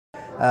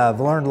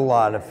I've learned a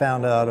lot. I've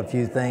found out a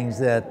few things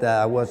that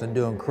I wasn't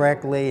doing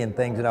correctly and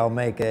things that I'll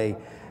make a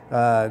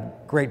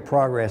great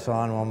progress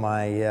on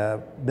my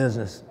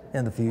business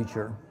in the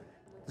future.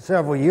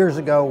 Several years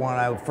ago, when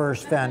I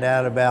first found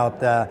out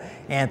about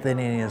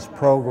Anthony and his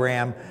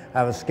program,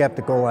 I was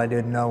skeptical. I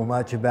didn't know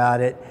much about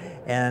it.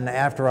 And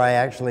after I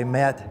actually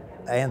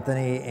met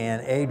Anthony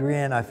and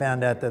Adrian, I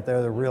found out that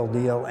they're the real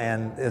deal,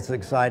 and it's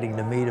exciting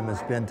to meet them and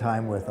spend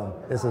time with them.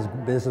 This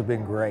has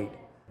been great.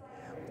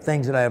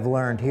 Things that I've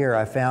learned here,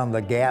 I found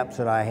the gaps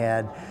that I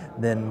had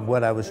than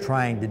what I was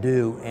trying to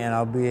do, and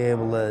I'll be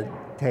able to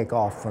take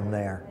off from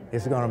there.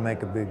 It's going to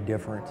make a big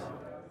difference.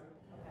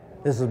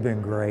 This has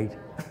been great.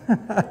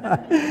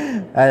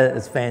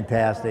 It's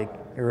fantastic,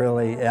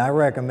 really. I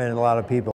recommend a lot of people